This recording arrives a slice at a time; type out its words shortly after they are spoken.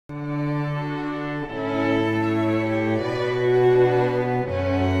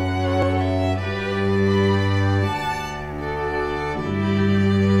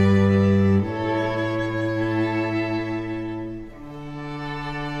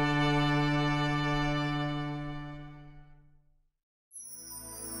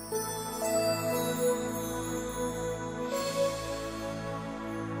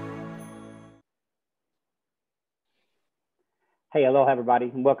Hey, aloha,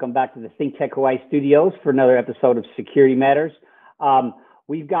 everybody, and welcome back to the ThinkTech Hawaii studios for another episode of Security Matters.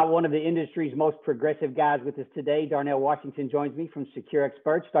 We've got one of the industry's most progressive guys with us today. Darnell Washington joins me from Secure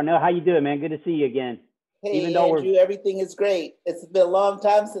Experts. Darnell, how you doing, man? Good to see you again. Hey, Andrew, everything is great. It's been a long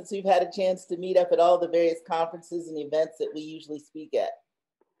time since we've had a chance to meet up at all the various conferences and events that we usually speak at.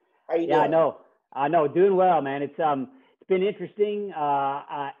 How are you doing? I know, doing well, man. It's been interesting.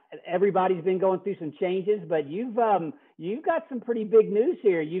 Everybody's been going through some changes, but you've got some pretty big news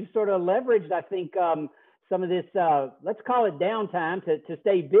here. You've sort of leveraged, I think, some of this, let's call it downtime to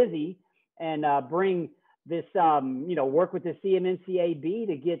stay busy and bring this, work with the CMMC-AB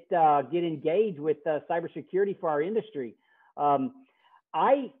to get engaged with cybersecurity for our industry.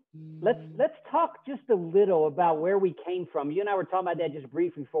 Let's talk just a little about where we came from. You and I were talking about that just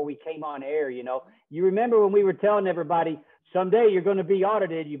briefly before we came on air. You remember when we were telling everybody, someday you're going to be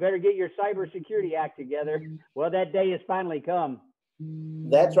audited. You better get your cybersecurity act together. Well, that day has finally come.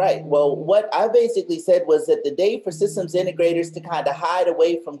 That's right. Well, what I basically said was that the day for systems integrators to kind of hide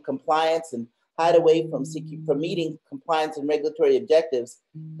away from compliance and hide away from meeting compliance and regulatory objectives,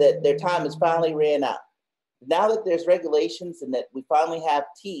 that their time has finally ran out. Now that there's regulations and that we finally have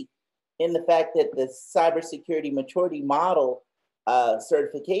teeth in the fact that the cybersecurity maturity model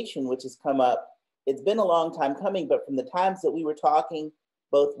certification, which has come up, it's been a long time coming, but from the times that we were talking,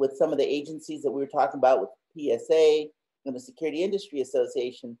 both with some of the agencies that we were talking about with PSA and the Security Industry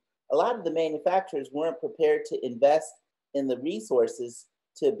Association, a lot of the manufacturers weren't prepared to invest in the resources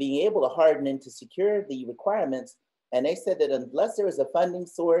to being able to harden and to secure the requirements. And they said that unless there was a funding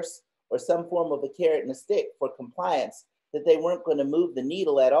source or some form of a carrot and a stick for compliance, that they weren't going to move the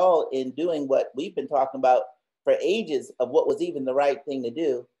needle at all in doing what we've been talking about for ages of what was even the right thing to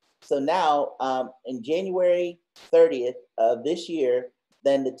do. So now, in January 30th of this year,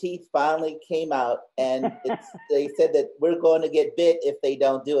 then the teeth finally came out, and they said that we're going to get bit if they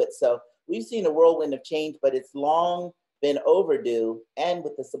don't do it. So we've seen a whirlwind of change, but it's long been overdue. And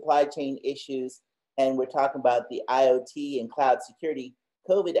with the supply chain issues, and we're talking about the IoT and cloud security,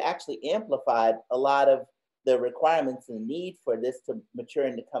 COVID actually amplified a lot of the requirements and the need for this to mature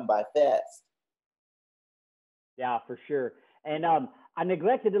and to come by fast. Yeah, for sure. And I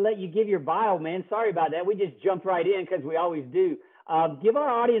neglected to let you give your bio, man. Sorry about that. We just jumped right in because we always do. Give our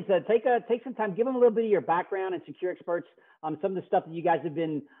audience, take some time, give them a little bit of your background and Secure Experts, some of the stuff that you guys have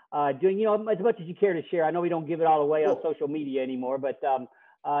been doing, as much as you care to share. I know we don't give it all away on social media anymore, but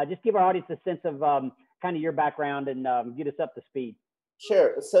just give our audience a sense of kind of your background and get us up to speed.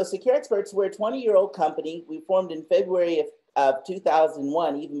 Sure. So Secure Experts, we're a 20-year-old company. We formed in February of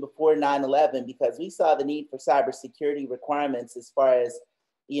 2001, even before 9/11, because we saw the need for cybersecurity requirements as far as,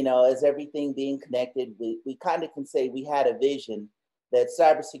 as everything being connected. We kind of can say we had a vision that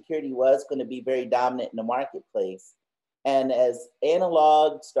cybersecurity was going to be very dominant in the marketplace. And as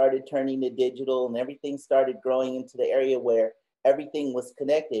analog started turning to digital and everything started growing into the area where everything was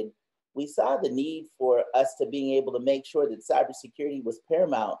connected, we saw the need for us to being able to make sure that cybersecurity was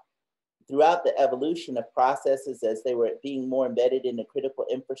paramount throughout the evolution of processes as they were being more embedded in the critical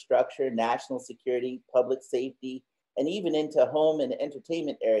infrastructure, national security, public safety, and even into home and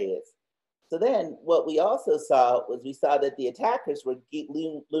entertainment areas. So then what we also saw was we saw that the attackers were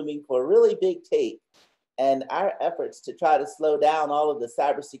looming for a really big take, and our efforts to try to slow down all of the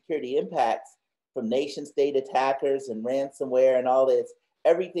cybersecurity impacts from nation state attackers and ransomware and all this,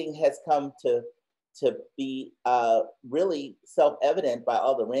 everything has come to be really self-evident by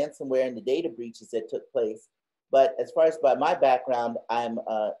all the ransomware and the data breaches that took place. But as far as by my background, I'm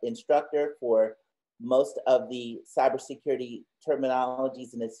an instructor for most of the cybersecurity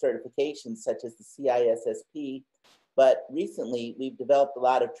terminologies and its certifications, such as the CISSP. But recently, we've developed a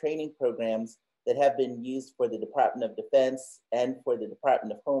lot of training programs that have been used for the Department of Defense and for the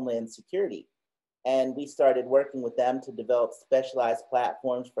Department of Homeland Security. And we started working with them to develop specialized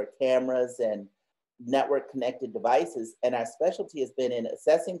platforms for cameras and network connected devices. And our specialty has been in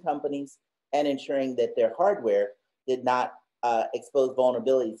assessing companies and ensuring that their hardware did not expose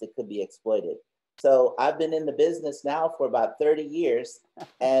vulnerabilities that could be exploited. So I've been in the business now for about 30 years.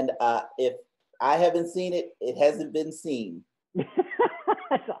 And if I haven't seen it, it hasn't been seen.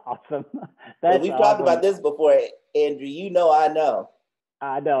 That's awesome. We've talked about this before, Andrew. I know.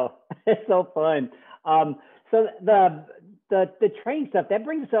 I know. It's so fun. So the training stuff, that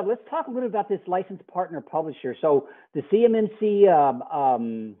brings us up. Let's talk a little about this licensed partner publisher. So the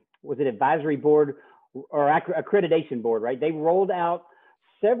CMMC, was it advisory board or accreditation board, right? They rolled out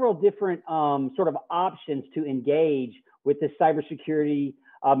several different sort of options to engage with the cybersecurity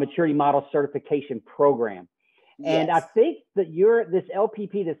maturity model certification program. And yes. I think that this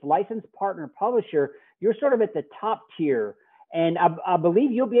LPP, this licensed partner publisher, you're sort of at the top tier. And I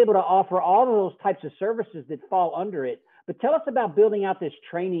believe you'll be able to offer all of those types of services that fall under it. But tell us about building out this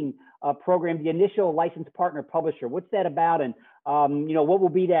training program, the initial licensed partner publisher. What's that about? And what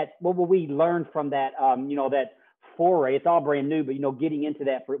will we learn from that? That foray. It's all brand new, but getting into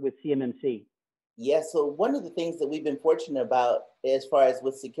that with CMMC. Yeah. So one of the things that we've been fortunate about, as far as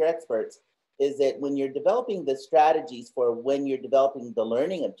with Secure Experts, is that when you're developing the strategies for when you're developing the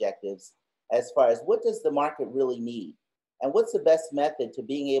learning objectives, as far as what does the market really need, and what's the best method to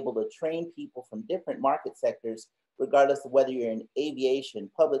being able to train people from different market sectors, regardless of whether you're in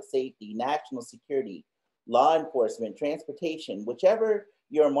aviation, public safety, national security, law enforcement, transportation, whichever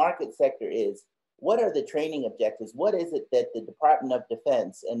your market sector is, what are the training objectives? What is it that the Department of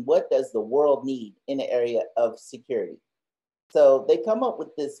Defense and what does the world need in the area of security? So they come up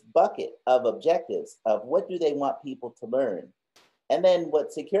with this bucket of objectives of what do they want people to learn. And then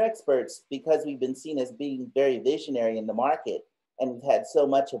what Secure Experts, because we've been seen as being very visionary in the market, and we've had so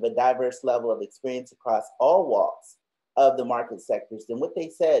much of a diverse level of experience across all walks of the market sectors, then what they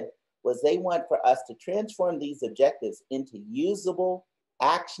said was they want for us to transform these objectives into usable,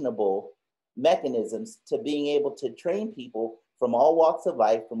 actionable mechanisms to being able to train people from all walks of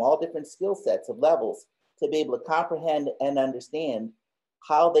life, from all different skill sets of levels, to be able to comprehend and understand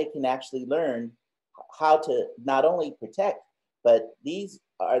how they can actually learn how to not only protect, but these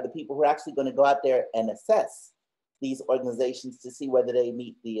are the people who are actually going to go out there and assess these organizations to see whether they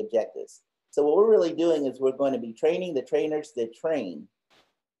meet the objectives. So what we're really doing is we're going to be training the trainers that train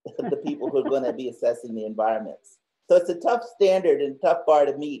the people who are going to be assessing the environments. So it's a tough standard and tough bar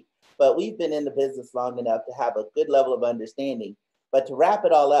to meet, but we've been in the business long enough to have a good level of understanding. But to wrap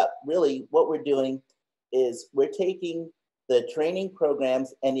it all up, really what we're doing is we're taking the training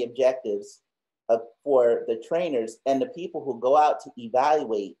programs and the objectives for the trainers and the people who go out to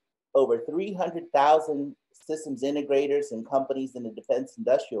evaluate over 300,000 systems integrators and companies in the defense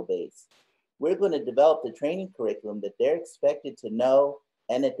industrial base. We're going to develop the training curriculum that they're expected to know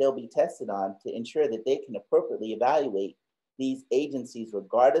and that they'll be tested on to ensure that they can appropriately evaluate these agencies,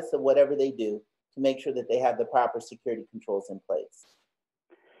 regardless of whatever they do, to make sure that they have the proper security controls in place.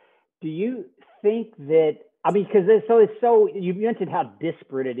 Do you think that, because you mentioned how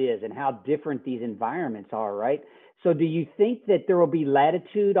disparate it is and how different these environments are, right? So do you think that there will be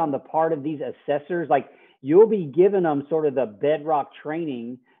latitude on the part of these assessors? Like you'll be giving them sort of the bedrock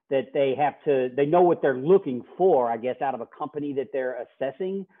training that they know what they're looking for, I guess, out of a company that they're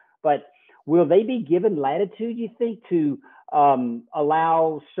assessing, but will they be given latitude, you think, to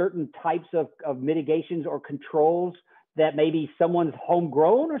allow certain types of mitigations or controls that maybe someone's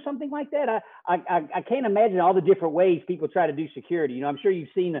homegrown or something like that? I can't imagine all the different ways people try to do security. I'm sure you've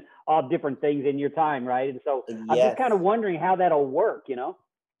seen all different things in your time, right? And so yes. I'm just kind of wondering how that'll work,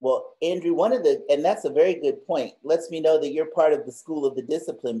 Well, Andrew, and that's a very good point, lets me know that you're part of the school of the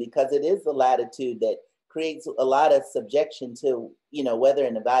discipline, because it is the latitude that creates a lot of subjection to, whether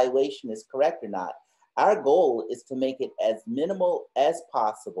an evaluation is correct or not. Our goal is to make it as minimal as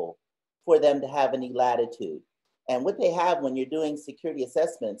possible for them to have any latitude. And what they have when you're doing security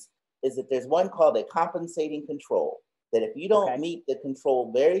assessments is that there's one called a compensating control, that if you don't meet the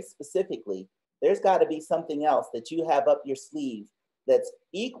control very specifically, there's got to be something else that you have up your sleeve that's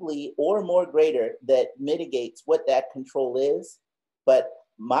equally or more greater that mitigates what that control is. But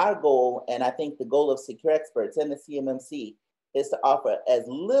my goal, and I think the goal of Secure Experts and the CMMC, is to offer as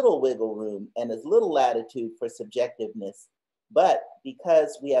little wiggle room and as little latitude for subjectiveness. But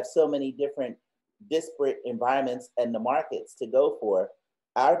because we have so many different disparate environments and the markets to go for,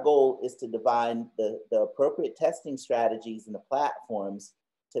 our goal is to define the appropriate testing strategies and the platforms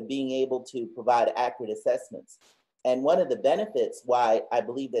to being able to provide accurate assessments. And one of the benefits why I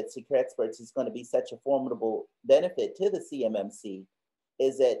believe that Secure Experts is going to be such a formidable benefit to the CMMC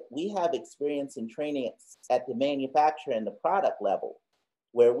is that we have experience in training at the manufacturer and the product level,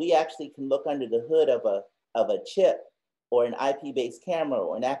 where we actually can look under the hood of a chip or an IP-based camera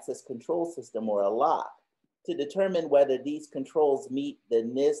or an access control system or a lock to determine whether these controls meet the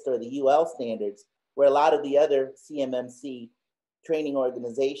NIST or the UL standards, where a lot of the other CMMC training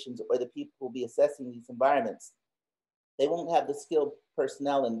organizations or the people who will be assessing these environments, they won't have the skilled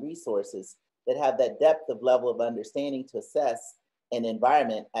personnel and resources that have that depth of level of understanding to assess an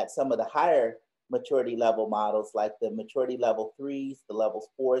environment at some of the higher maturity level models, like the maturity level 3s, the levels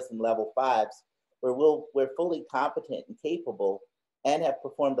 4s, and level 5s, where we're fully competent and capable and have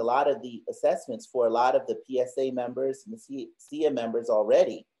performed a lot of the assessments for a lot of the PSA members and the CM members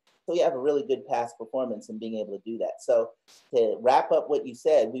already. So we have a really good past performance in being able to do that. So to wrap up what you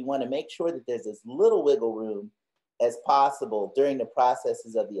said, we want to make sure that there's as little wiggle room as possible during the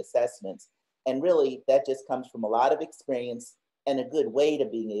processes of the assessments. And really, that just comes from a lot of experience and a good way to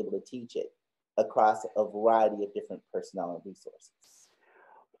being able to teach it across a variety of different personnel and resources.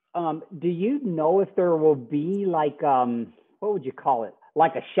 Do you know if there will be like, what would you call it?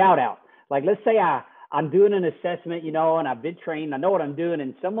 Like a shout out? Like, let's say I'm doing an assessment, you know, and I've been trained, I know what I'm doing,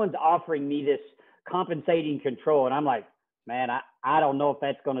 and someone's offering me this compensating control. And I'm like, man, I don't know if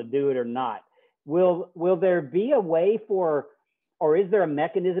that's going to do it or not. Will there be a way for, or is there a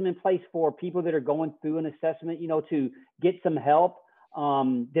mechanism in place for people that are going through an assessment, you know, to get some help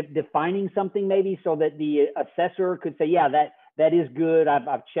defining something maybe, so that the assessor could say, yeah, that is good.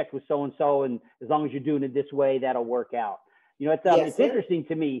 I've checked with so-and-so, and as long as you're doing it this way, that'll work out. You know, it's interesting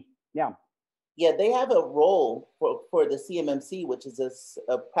to me. Yeah. Yeah, they have a role for the CMMC, which is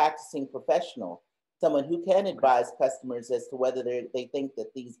a practicing professional, someone who can advise customers as to whether they think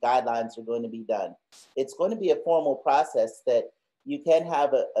that these guidelines are going to be done. It's going to be a formal process that you can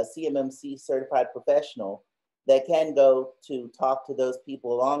have a CMMC certified professional that can go to talk to those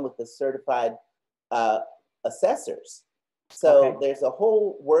people along with the certified assessors. So there's a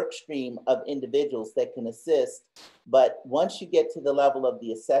whole work stream of individuals that can assist. But once you get to the level of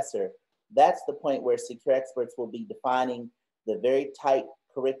the assessor, that's the point where secure experts will be defining the very tight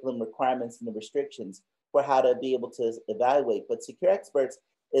curriculum requirements and the restrictions for how to be able to evaluate. But secure experts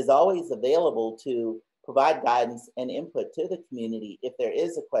is always available to provide guidance and input to the community if there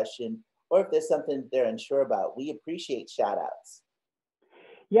is a question or if there's something they're unsure about. We appreciate shout outs.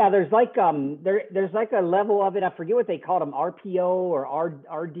 Yeah, there's like there's like a level of it. I forget what they call them, RPO or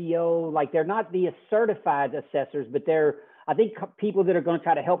RDO. Like, they're not the certified assessors, but they're, I think, people that are going to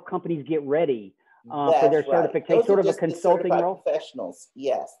try to help companies get ready for their certification. Those sort of a consulting role. Professionals,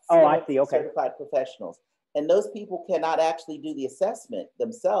 yes. Oh, I see. Okay. Certified professionals, and those people cannot actually do the assessment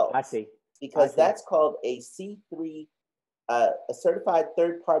themselves. I see. Because that's called a C3, a certified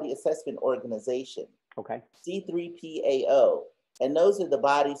third-party assessment organization. Okay. C3PAO. And those are the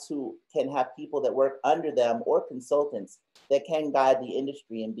bodies who can have people that work under them or consultants that can guide the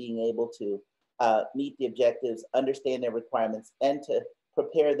industry in being able to meet the objectives, understand their requirements, and to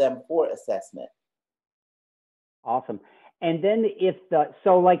prepare them for assessment. Awesome. And then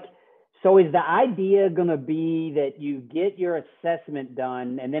so is the idea going to be that you get your assessment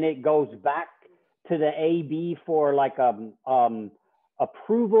done and then it goes back to the AB for like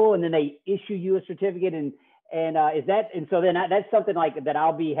approval, and then they issue you a certificate, and is that, and so then that's something like that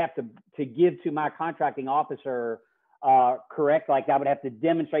I'll have to give to my contracting officer, correct? Like, I would have to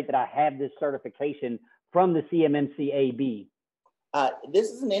demonstrate that I have this certification from the CMMC-AB. This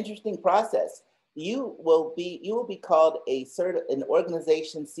is an interesting process. You will be called an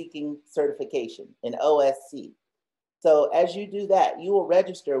organization seeking certification, an OSC. So as you do that, you will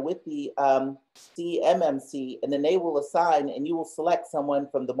register with the CMMC, and then they will assign and you will select someone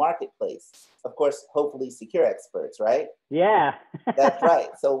from the marketplace. Of course, hopefully secure experts, right? Yeah. That's right.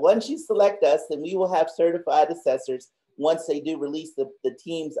 So once you select us, then we will have certified assessors. Once they do release the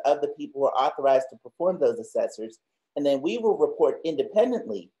teams of the people who are authorized to perform those assessors, and then we will report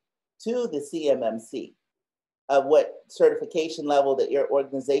independently to the CMMC of what certification level that your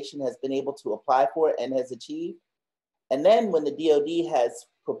organization has been able to apply for and has achieved. And then when the DoD has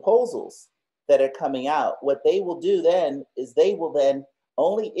proposals that are coming out, what they will do then is they will then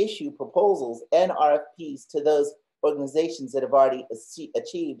only issue proposals and RFPs to those organizations that have already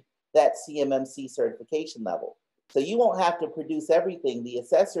achieved that CMMC certification level. So you won't have to produce everything. The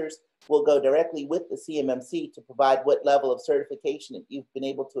assessors will go directly with the CMMC to provide what level of certification that you've been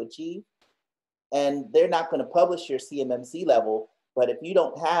able to achieve. And they're not going to publish your CMMC level, but if you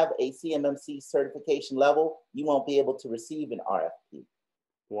don't have a CMMC certification level, you won't be able to receive an RFP.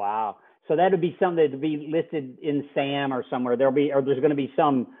 Wow. So that would be something that would be listed in SAM or somewhere. There's going to be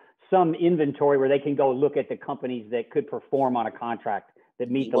some inventory where they can go look at the companies that could perform on a contract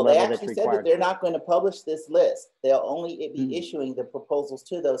that meet the level that's required. They actually said that they're not going to publish this list. They'll only be issuing the proposals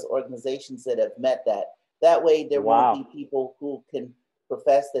to those organizations that have met that. That way there won't be people who can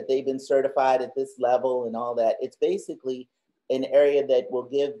profess that they've been certified at this level and all that. It's basically an area that will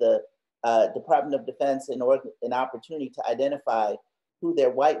give the Department of Defense an opportunity to identify who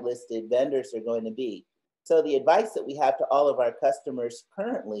their whitelisted vendors are going to be. So the advice that we have to all of our customers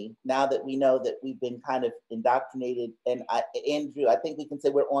currently, now that we know that we've been kind of indoctrinated, and Andrew, I think we can say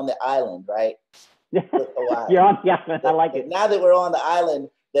we're on the island, right? You're on the island. I like it. Now that we're on the island,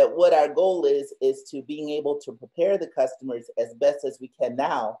 that what our goal is to being able to prepare the customers as best as we can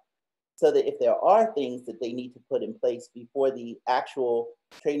now, so that if there are things that they need to put in place before the actual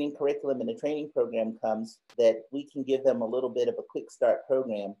training curriculum and the training program comes, that we can give them a little bit of a quick start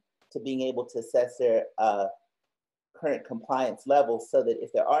program to being able to assess their current compliance levels, so that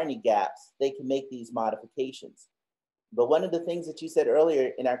if there are any gaps, they can make these modifications. But one of the things that you said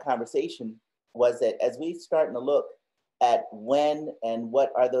earlier in our conversation was that as we starting to look at when and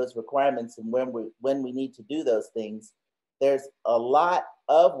what are those requirements and when we need to do those things, there's a lot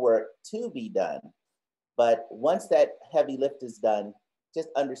of work to be done. But once that heavy lift is done, just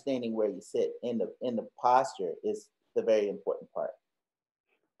understanding where you sit in the posture is the very important part.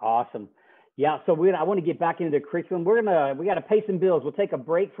 Awesome. Yeah, so I want to get back into the curriculum. We got to pay some bills. We'll take a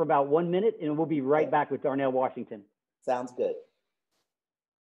break for about 1 minute, and we'll be right back with Darnell Washington. Sounds good.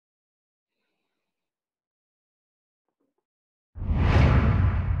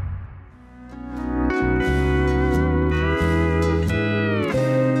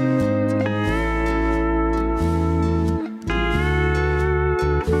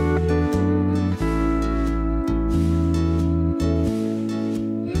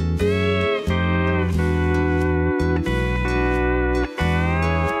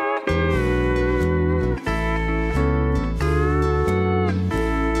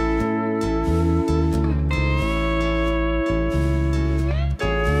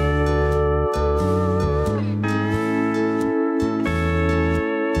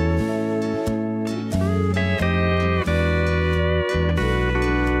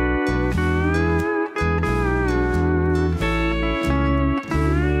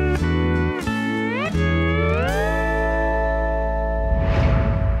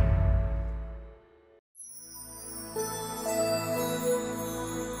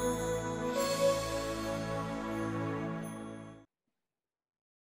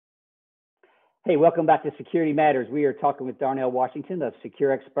 Hey, welcome back to Security Matters. We are talking with Darnell Washington of Secure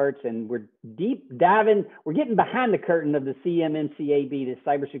Experts, and we're getting behind the curtain of the CMMC-AB, the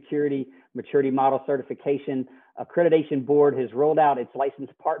Cybersecurity Maturity Model Certification Accreditation Board has rolled out its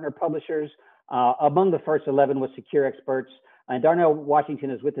licensed partner publishers. Among the first 11 was Secure Experts. And Darnell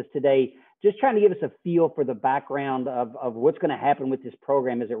Washington is with us today, just trying to give us a feel for the background of what's going to happen with this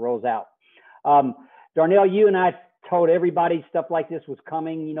program as it rolls out. Darnell, you and I told everybody stuff like this was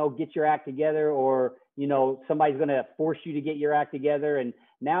coming, you know, get your act together, or, you know, somebody's going to force you to get your act together. And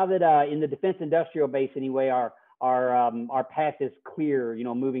now that in the defense industrial base anyway, our path is clear, you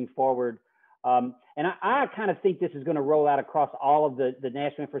know, moving forward. And I kind of think this is going to roll out across all of the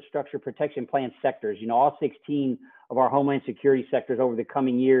National Infrastructure Protection Plan sectors, you know, all 16 of our Homeland Security sectors over the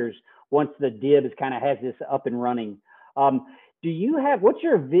coming years, once the DIB kind of has this up and running. What's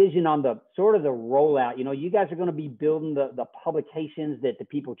your vision on the sort of the rollout? You know, you guys are going to be building the publications that the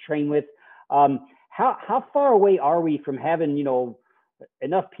people train with. How far away are we from having, you know,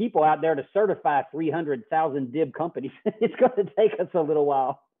 enough people out there to certify 300,000 DIB companies? It's going to take us a little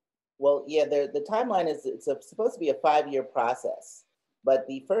while. Well, yeah, the timeline is supposed to be a 5-year process, but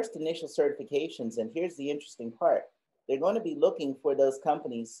the first initial certifications, and here's the interesting part, they're going to be looking for those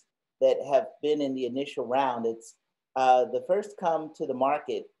companies that have been in the initial round. It's the first come to the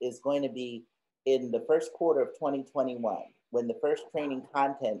market is going to be in the first quarter of 2021, when the first training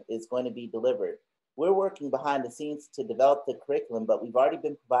content is going to be delivered. We're working behind the scenes to develop the curriculum, but we've already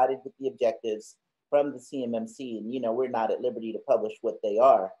been provided with the objectives from the CMMC, and, you know, we're not at liberty to publish what they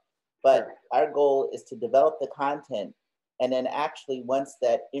are. But sure, our goal is to develop the content, and then actually once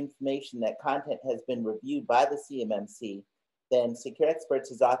that information, that content has been reviewed by the CMMC, then Secure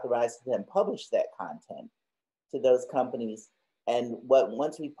Experts is authorized to then publish that content to those companies. And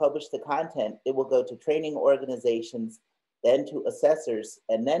once we publish the content, it will go to training organizations, then to assessors,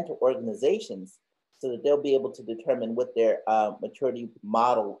 and then to organizations, so that they'll be able to determine what their maturity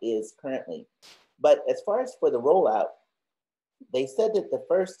model is currently. But as far as for the rollout, they said that the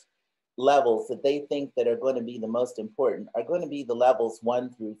first levels that they think that are going to be the most important are going to be the levels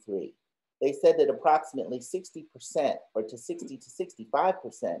 1 through 3. They said that approximately 60% or to 60 to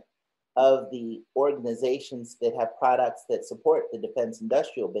 65% of the organizations that have products that support the defense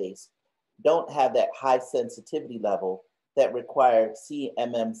industrial base don't have that high sensitivity level that require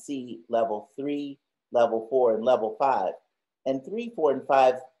CMMC level 3, level 4, and level 5. And 3, 4, and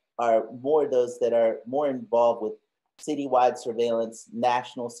 5 are more those that are more involved with citywide surveillance,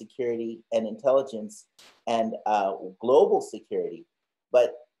 national security and intelligence, and global security.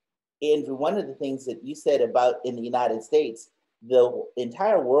 But Andrew, one of the things that you said about in the United States, the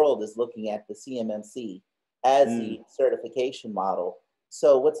entire world is looking at the CMMC as the certification model.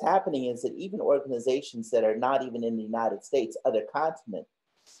 So what's happening is that even organizations that are not even in the United States, other continents,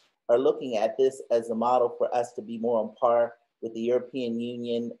 are looking at this as a model for us to be more on par with the European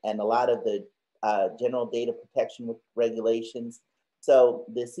Union and a lot of the general data protection regulations. So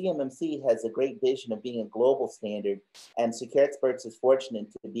the CMMC has a great vision of being a global standard, and Secure Experts is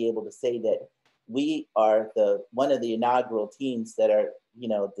fortunate to be able to say that we are one of the inaugural teams that are, you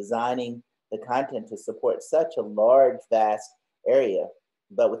know, designing the content to support such a large, vast area.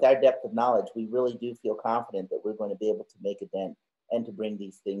 But with our depth of knowledge, we really do feel confident that we're going to be able to make a dent and to bring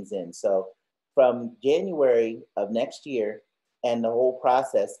these things in. So from January of next year and the whole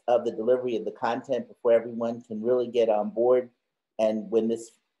process of the delivery of the content before everyone can really get on board, and when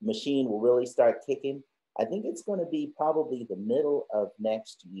this machine will really start kicking, I think it's going to be probably the middle of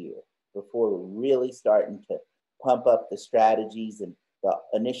next year before we're really starting to pump up the strategies, and the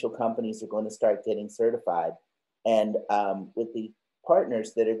initial companies are going to start getting certified. And with the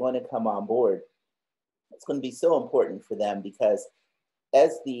partners that are going to come on board, it's going to be so important for them, because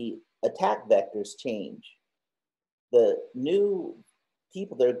as the attack vectors change, the new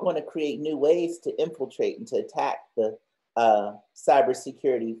people that are going to create new ways to infiltrate and to attack the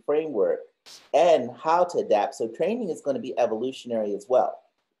cybersecurity framework and how to adapt. So training is going to be evolutionary as well.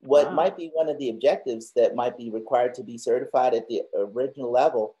 What might be one of the objectives that might be required to be certified at the original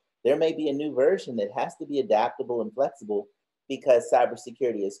level, there may be a new version that has to be adaptable and flexible, because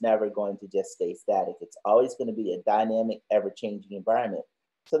cybersecurity is never going to just stay static. It's always going to be a dynamic, ever-changing environment.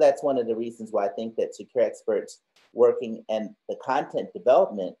 So that's one of the reasons why I think that Secure Experts working and the content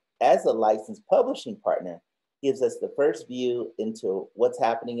development as a licensed publishing partner gives us the first view into what's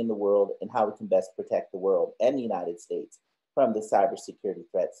happening in the world and how we can best protect the world and the United States from the cybersecurity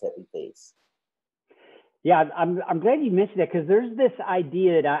threats that we face. Yeah, I'm glad you mentioned that, because there's this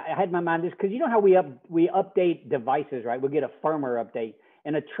idea that I had in my mind, this because you know how we update devices, right? We'll get a firmware update,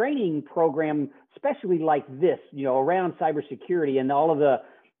 and a training program, especially like this, you know, around cybersecurity and all of the,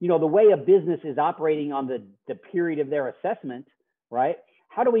 you know, the way a business is operating on the period of their assessment, right?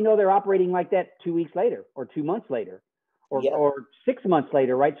 How do we know they're operating like that 2 weeks later or 2 months later or 6 months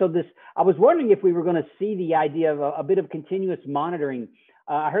later, right? So I was wondering if we were going to see the idea of a bit of continuous monitoring.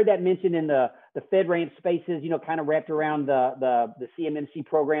 I heard that mentioned in the FedRAMP spaces, you know, kind of wrapped around the CMMC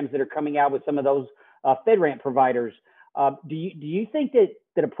programs that are coming out with some of those FedRAMP providers. Do you think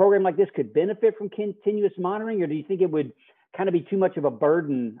that a program like this could benefit from continuous monitoring, or do you think it would kind of be too much of a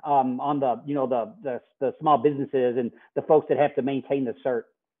burden on the small businesses and the folks that have to maintain the cert?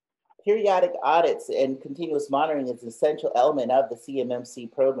 Periodic audits and continuous monitoring is an essential element of the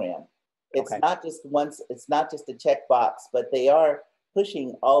CMMC program. It's not just it's not just a checkbox, but they are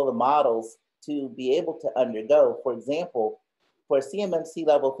pushing all the models to be able to undergo. For example, for CMMC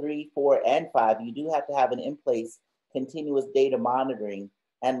level 3, 4, and 5, you do have to have an in-place continuous data monitoring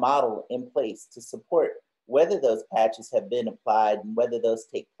and model in place to support whether those patches have been applied and whether those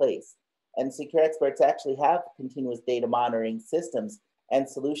take place. And Secure Experts actually have continuous data monitoring systems and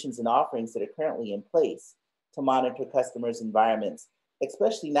solutions and offerings that are currently in place to monitor customers' environments,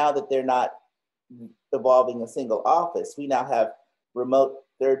 especially now that they're not evolving a single office. We now have remote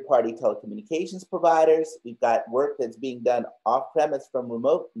third-party telecommunications providers. We've got work that's being done off-premise from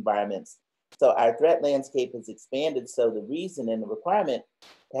remote environments. So our threat landscape has expanded. So the reason and the requirement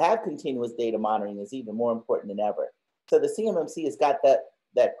to have continuous data monitoring is even more important than ever. So the CMMC has got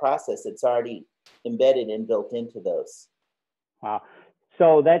that process that's already embedded and built into those. Wow.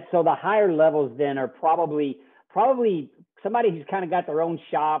 So the higher levels then are probably somebody who's kind of got their own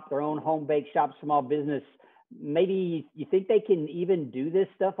shop, their own home bake shop, small business. Maybe you think they can even do this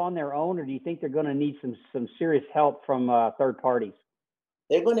stuff on their own, or do you think they're going to need some serious help from third parties?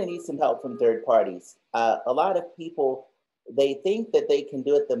 They're going to need some help from third parties. A lot of people, they think that they can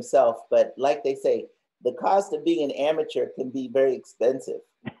do it themselves, but like they say, the cost of being an amateur can be very expensive.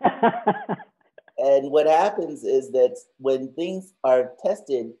 And what happens is that when things are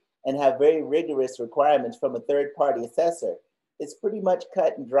tested and have very rigorous requirements from a third-party assessor, it's pretty much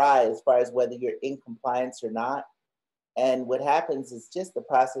cut and dry as far as whether you're in compliance or not. And what happens is just the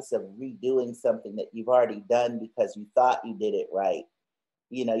process of redoing something that you've already done because you thought you did it right.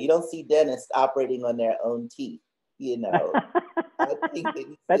 You know, you don't see dentists operating on their own teeth, you know. I think that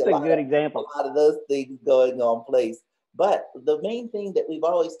you That's see a good example. A lot of those things going on place. But the main thing that we've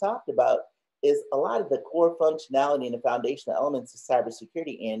always talked about is a lot of the core functionality and the foundational elements of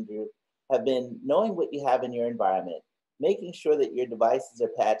cybersecurity, Andrew, have been knowing what you have in your environment, making sure that your devices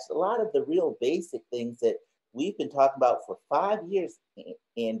are patched. A lot of the real basic things that we've been talking about for 5 years,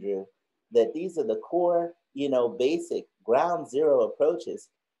 Andrew, that these are the core, you know, basic ground zero approaches.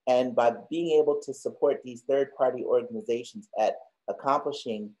 And by being able to support these third-party organizations at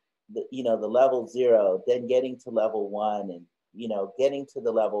accomplishing the, you know, the level 0, then getting to level 1, and, you know, getting to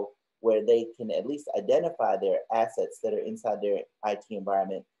the level where they can at least identify their assets that are inside their IT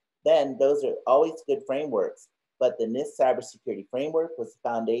environment, then those are always good frameworks. But the NIST cybersecurity framework was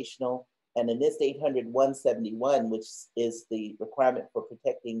foundational, and the NIST 800-171, which is the requirement for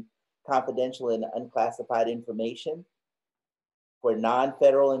protecting confidential and unclassified information, for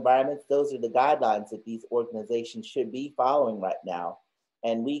non-federal environments, those are the guidelines that these organizations should be following right now.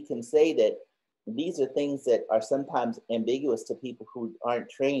 And we can say that these are things that are sometimes ambiguous to people who aren't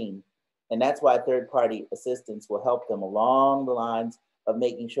trained. And that's why third-party assistance will help them along the lines of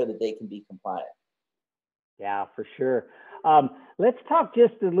making sure that they can be compliant. Yeah, for sure. Let's talk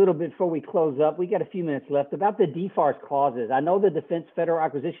just a little bit before we close up. We got a few minutes left about the DFARS clauses. I know the Defense Federal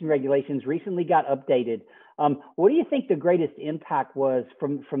Acquisition Regulations recently got updated. What do you think the greatest impact was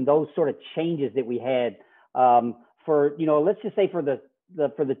from those sort of changes that we had for, you know, let's just say for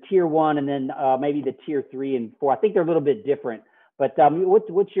the tier 1 and then maybe the tier 3 and 4? I think they're a little bit different, but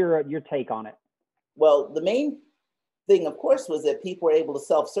what's your take on it? Well, the main thing, of course, was that people were able to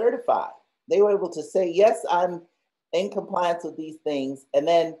self-certify. They were able to say, yes, I'm in compliance with these things. And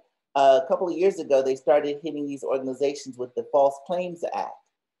then a couple of years ago, they started hitting these organizations with the False Claims Act,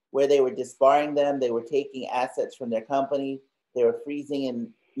 where they were disbarring them. They were taking assets from their company. They were freezing and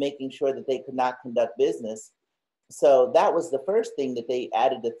making sure that they could not conduct business. So that was the first thing that they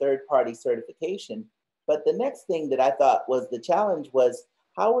added to third-party certification. But the next thing that I thought was the challenge was,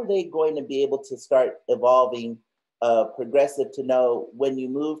 how are they going to be able to start evolving progressive to know when you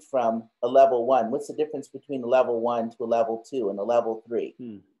moved from a level 1, what's the difference between a level 1 to a level 2 and a level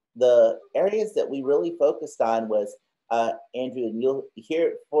 3? The areas that we really focused on was, Andrew, and you'll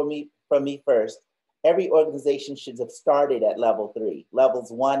hear from me first, every organization should have started at level 3.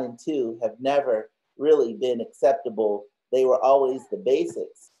 Levels 1 and 2 have never really been acceptable. They were always the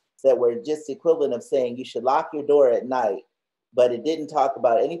basics that were just equivalent of saying you should lock your door at night, but it didn't talk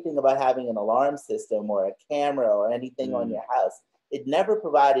about anything about having an alarm system or a camera or anything on your house. It never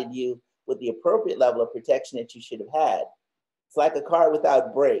provided you with the appropriate level of protection that you should have had. It's like a car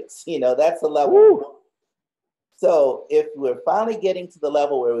without brakes, you know, that's a level. Woo. So if we're finally getting to the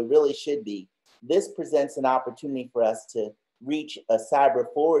level where we really should be, this presents an opportunity for us to reach a cyber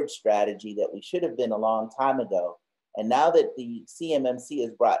forward strategy that we should have been a long time ago. And now that the CMMC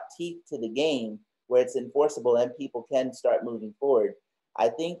has brought teeth to the game, where it's enforceable and people can start moving forward, I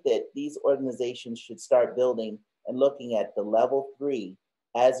think that these organizations should start building and looking at the level 3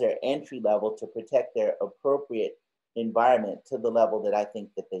 as their entry level to protect their appropriate environment to the level that I think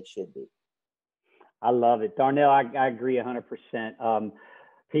that they should be. I love it. Darnell, I agree 100%.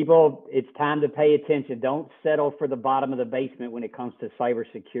 People, it's time to pay attention. Don't settle for the bottom of the basement when it comes to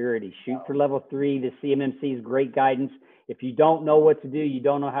cybersecurity. Shoot for level 3. The CMMC is great guidance. If you don't know what to do, you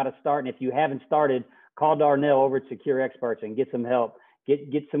don't know how to start, and if you haven't started, call Darnell over at Secure Experts and get some help,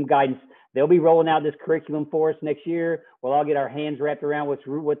 get some guidance. They'll be rolling out this curriculum for us next year. We'll all get our hands wrapped around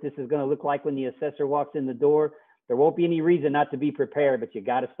what this is going to look like when the assessor walks in the door. There won't be any reason not to be prepared, but you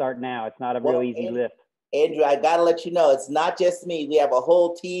got to start now. It's not a real easy lift. Andrew, I got to let you know, it's not just me. We have a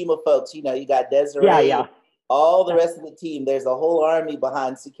whole team of folks. You know, you got Desiree, all the rest of the team. There's a whole army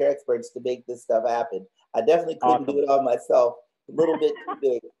behind Secure Experts to make this stuff happen. I definitely couldn't do it all myself. A little bit too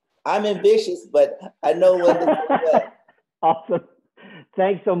big. I'm ambitious, but I know when to do that. Awesome.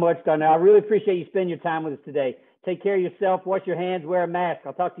 Thanks so much, Darnell. I really appreciate you spending your time with us today. Take care of yourself. Wash your hands. Wear a mask.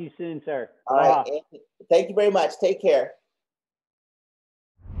 I'll talk to you soon, sir. All right. Thank you very much. Take care.